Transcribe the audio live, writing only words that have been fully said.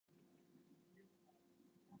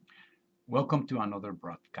Welcome to another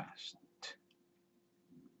broadcast.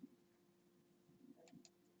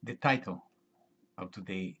 The title of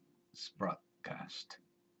today's broadcast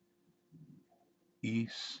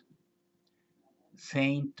is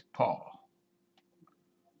Saint Paul,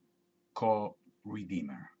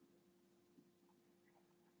 Co-Redeemer.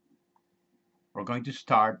 We're going to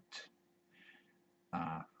start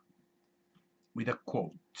with a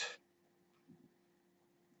quote.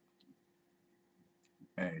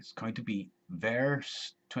 It's going to be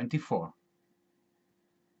verse 24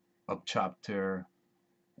 of chapter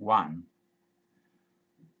 1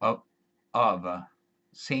 of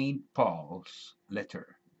Saint Paul's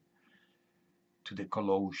letter to the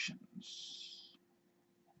Colossians.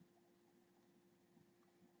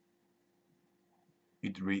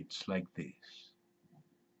 It reads like this.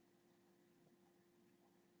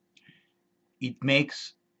 It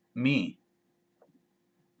makes me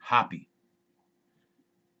happy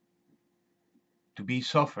to be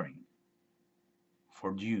suffering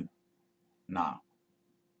for you now,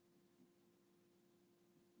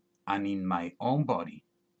 and in my own body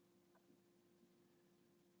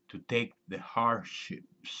to take the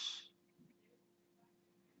hardships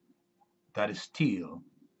that still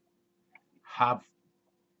have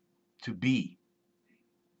to be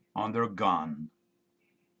undergone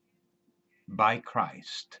by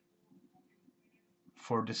Christ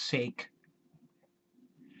for the sake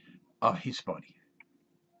of his body,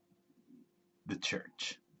 the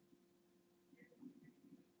church.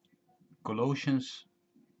 Colossians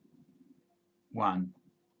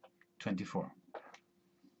 1:24.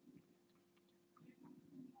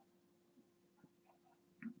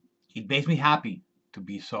 It makes me happy to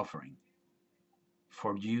be suffering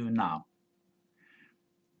for you now,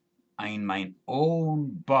 and in my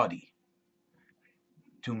own body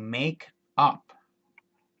to make up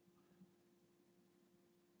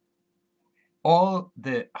all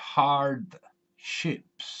the hardship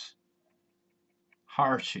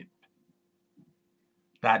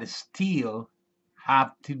that still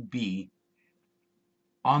have to be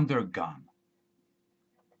undergone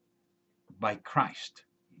by Christ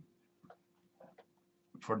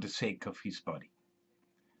for the sake of his body,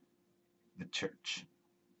 the church.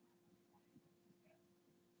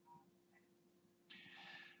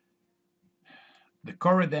 The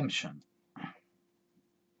coredemption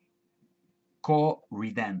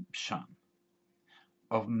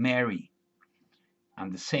of Mary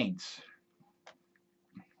and the saints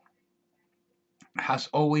has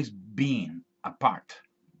always been a part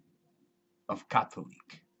of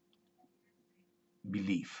Catholic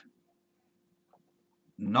belief,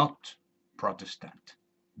 not Protestant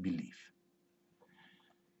belief.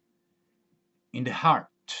 In the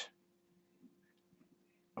heart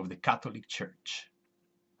of the Catholic Church,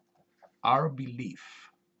 our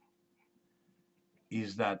belief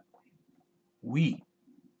is that we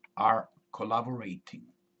are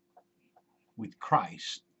collaborating with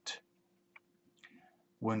Christ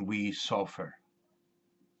when we suffer,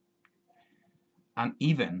 and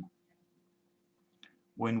even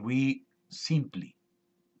when we simply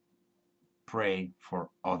pray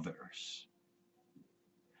for others.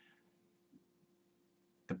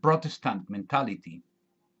 The Protestant mentality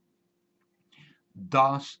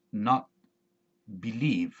does not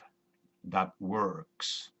believe that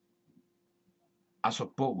works, as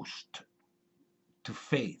opposed to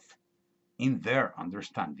faith, in their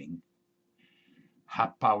understanding,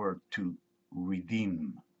 have power to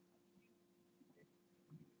redeem.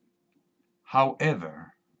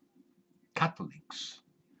 However, Catholics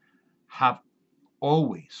have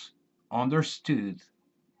always understood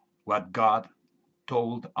what God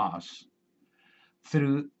told us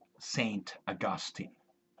through Saint Augustine.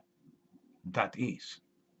 That is,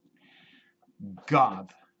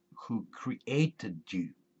 God who created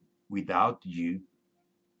you without you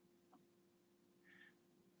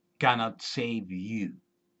cannot save you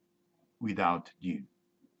without you.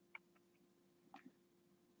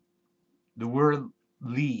 The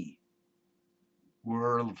worldly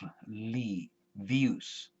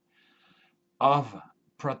views of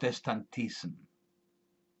Protestantism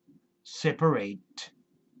separate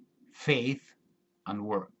faith and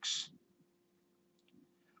works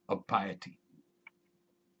of piety.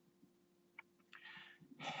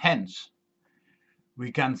 Hence,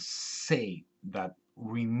 we can say that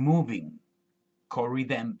removing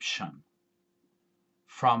coredemption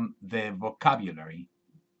from the vocabulary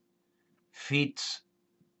fits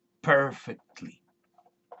perfectly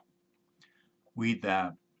with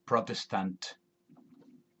the Protestant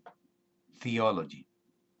theology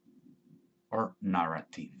or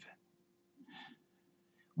narrative,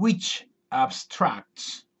 which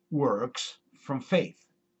abstracts works from faith,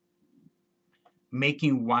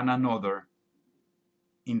 making one another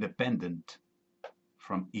independent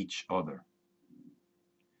from each other.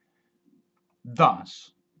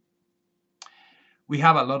 Thus, we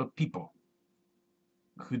have a lot of people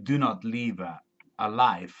who do not live a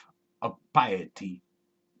life of piety,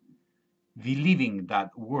 believing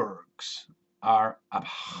that works are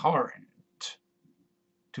abhorrent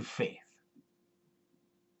to faith.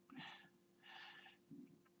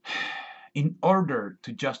 In order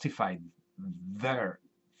to justify their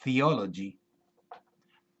theology,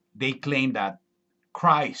 they claim that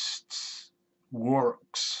Christ's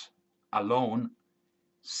works alone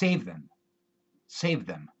save them,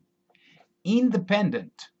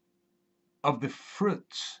 independent of the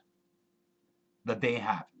fruits that they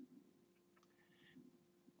have.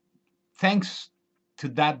 Thanks to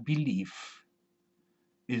that belief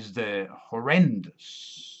is the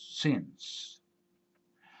horrendous sins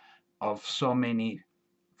of so many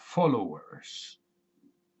followers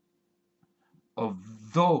of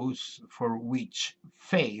those for which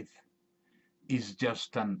faith is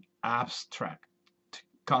just an abstract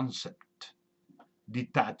concept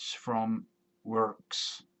detached from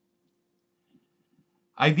works.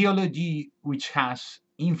 Ideology which has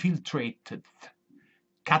infiltrated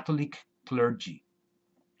Catholic clergy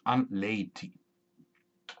and laity.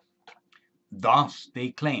 Thus,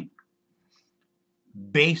 they claim,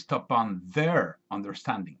 based upon their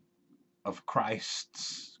understanding of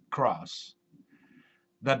Christ's cross,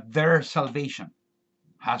 that their salvation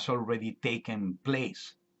has already taken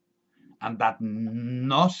place and that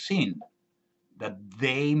no sin that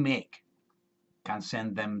they make can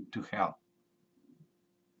send them to hell.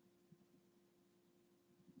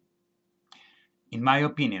 In my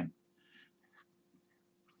opinion,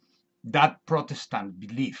 that Protestant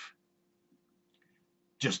belief,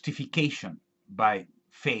 justification by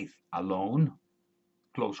faith alone,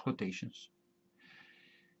 close quotations,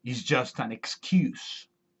 is just an excuse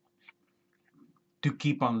to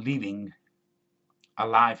keep on living a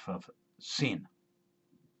life of sin.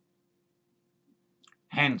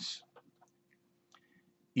 Hence,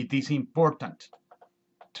 it is important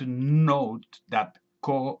to note that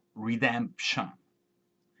coredemption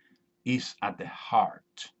is at the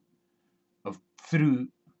heart of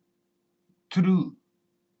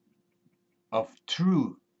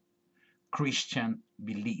true Christian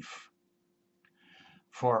belief.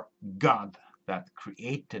 For God that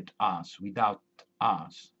created us without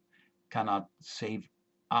us cannot save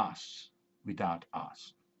us without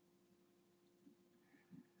us.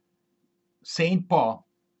 Saint Paul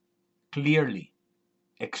clearly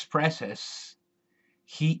expresses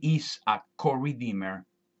he is a co-redeemer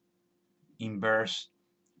in verse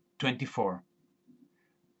 24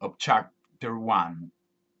 of chapter 1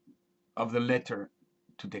 of the letter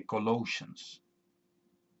to the Colossians.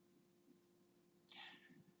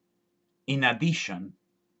 In addition,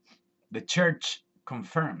 the Church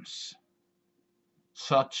confirms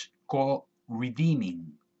such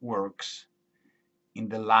co-redeeming works in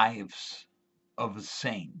the lives of the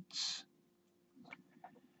saints.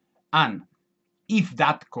 And if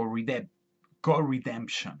that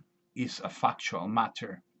co-redemption is a factual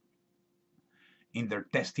matter in their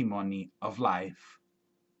testimony of life,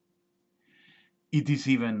 it is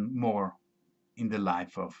even more in the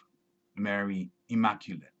life of Mary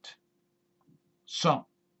Immaculate. So,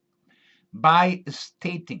 by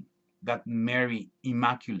stating that Mary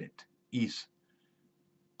Immaculate is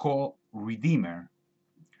co-redeemer,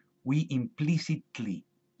 we implicitly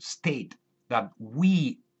state that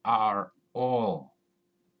we are all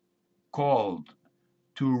called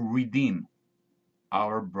to redeem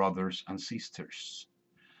our brothers and sisters,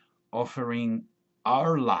 offering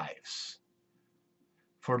our lives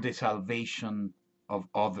for the salvation of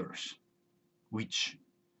others, which,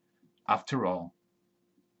 after all,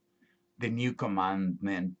 the new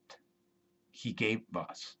commandment he gave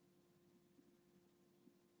us.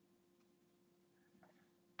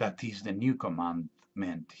 That is the new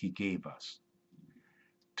commandment he gave us,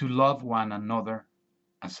 to love one another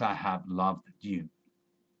as I have loved you.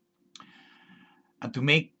 And to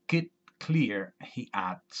make it clear, he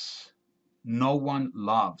adds, no one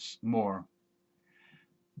loves more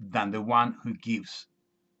than the one who gives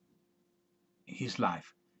his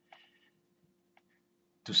life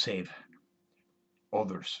to save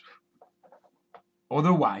others.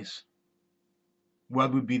 Otherwise,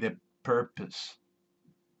 what would be the purpose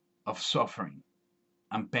of suffering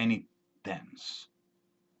and penitence,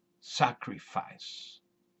 sacrifice,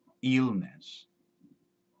 illness,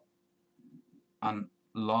 and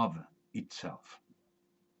love itself?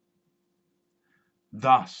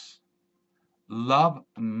 Thus, Love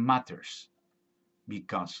matters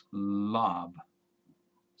because love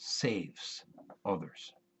saves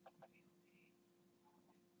others.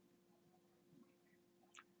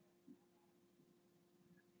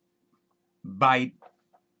 By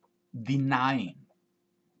denying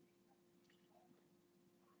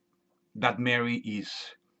that Mary is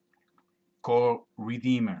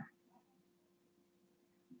co-redeemer,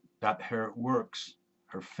 that her works,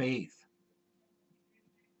 her faith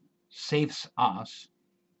saves us,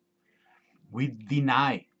 we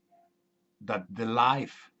deny that the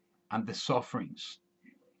life and the sufferings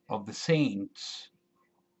of the saints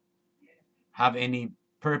have any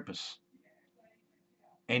purpose,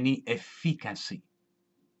 any efficacy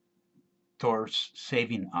towards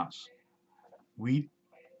saving us. We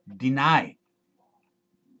deny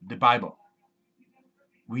the Bible.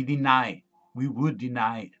 We would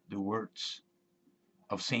deny the words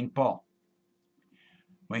of Saint Paul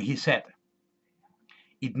when he said,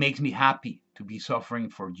 "It makes me happy to be suffering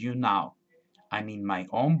for you now and in my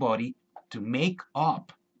own body to make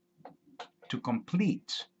up, to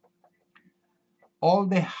complete all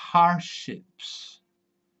the hardships."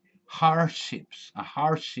 Hardships. A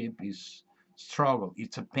hardship is struggle,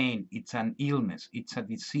 it's a pain, it's an illness, it's a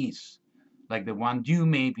disease, like the one you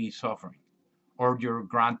may be suffering, or your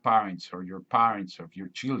grandparents, or your parents, or your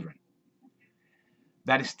children,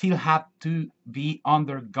 that still have to be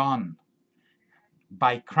undergone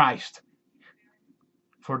by Christ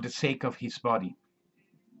for the sake of his body,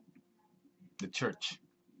 the church.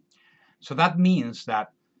 So that means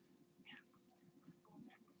that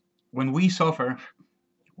when we suffer,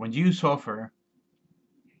 when you suffer,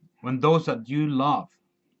 when those that you love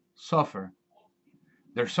suffer,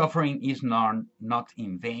 their suffering is not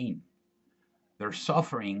in vain. Their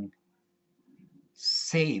suffering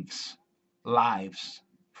saves lives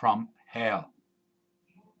from hell,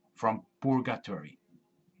 from purgatory,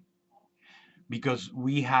 because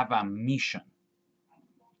we have a mission.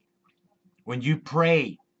 When you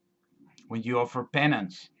pray, when you offer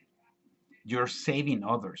penance, you're saving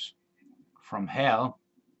others from hell,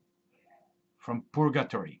 from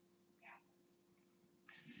purgatory.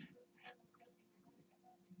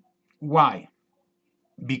 Why?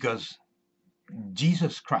 Because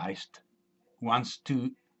Jesus Christ wants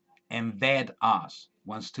to embed us,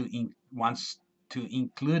 wants to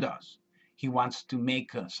include us. He wants to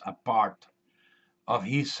make us a part of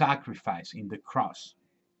his sacrifice in the cross.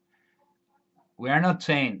 We are not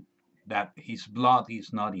saying that his blood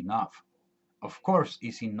is not enough. Of course,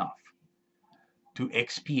 it's enough to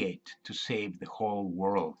expiate, to save the whole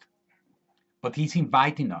world. But he's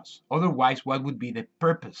inviting us. Otherwise, what would be the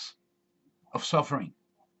purpose of suffering?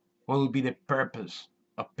 What would be the purpose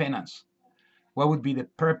of penance? What would be the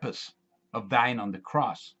purpose of dying on the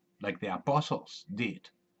cross, like the apostles did,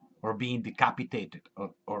 or being decapitated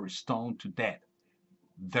or stoned to death?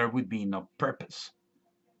 There would be no purpose.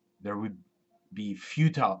 There would be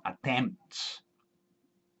futile attempts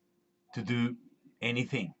to do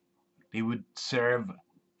anything. They would serve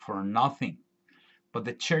for nothing. But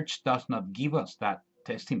the church does not give us that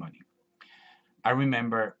testimony. I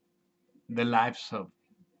remember the lives of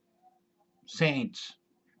saints.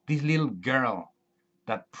 This little girl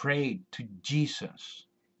that prayed to Jesus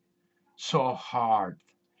so hard.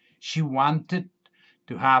 She wanted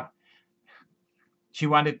to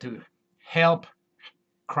help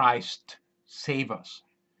Christ save us.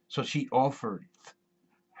 So she offered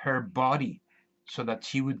her body so that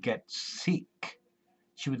she would get sick.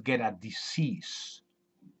 She would get a disease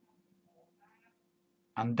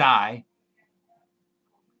and die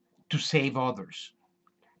to save others,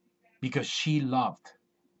 because she loved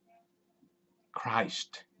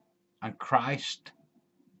Christ, and Christ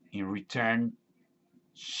in return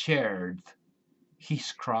shared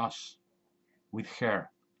his cross with her.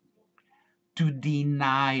 To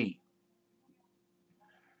deny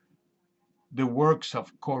the works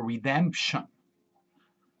of coredemption,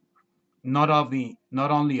 not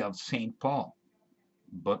only of Saint Paul,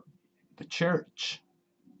 but the church,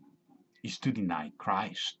 is to deny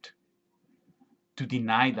Christ, to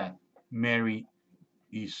deny that Mary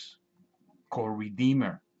is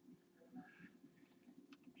co-redeemer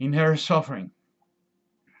in her suffering,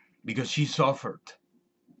 because she suffered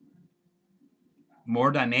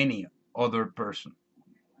more than any other person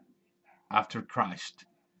after Christ,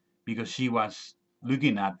 because she was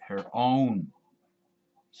looking at her own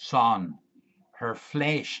son, her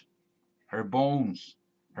flesh, her bones,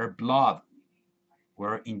 her blood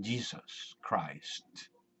were in Jesus Christ.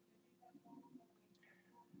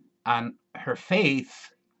 And her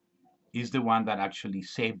faith is the one that actually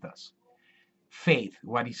saved us. Faith,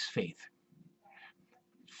 what is faith?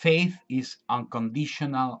 Faith is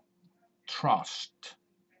unconditional trust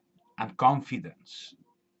and confidence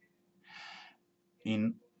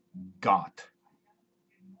in God,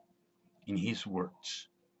 in His words.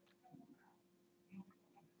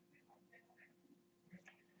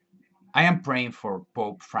 I am praying for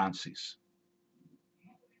Pope Francis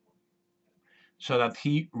so that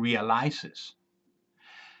he realizes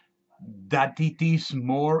that it is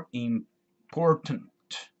more important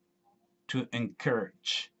to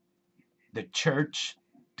encourage the church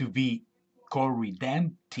to be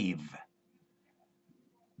co-redemptive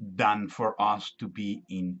than for us to be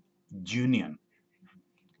in union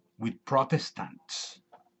with Protestants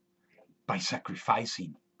by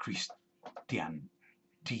sacrificing Christian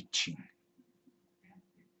teaching,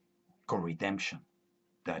 co-redemption,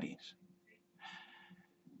 that is.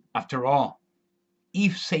 After all,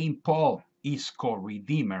 if St. Paul is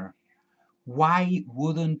co-redeemer, why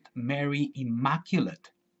wouldn't Mary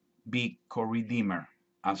Immaculate be co-redeemer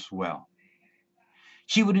as well?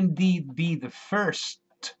 She would indeed be the first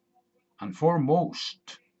and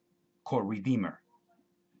foremost co-redeemer.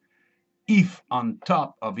 If on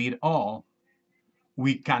top of it all,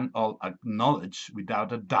 we can all acknowledge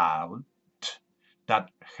without a doubt that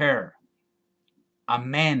her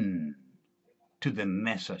amen to the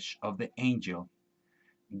message of the angel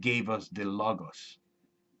gave us the Logos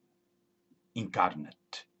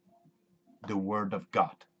incarnate, the Word of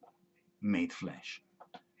God made flesh,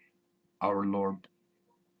 our Lord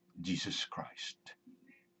Jesus Christ,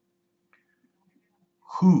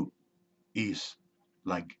 who is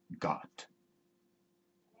like God.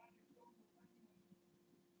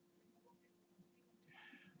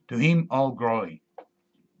 To Him all glory,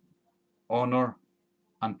 honor,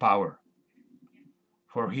 and power,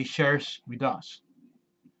 for He shares with us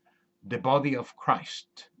the body of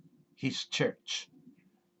Christ, His church,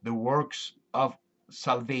 the works of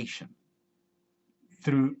salvation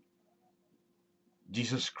through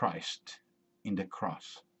Jesus Christ in the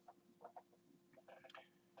cross.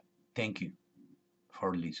 Thank you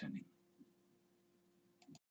for listening.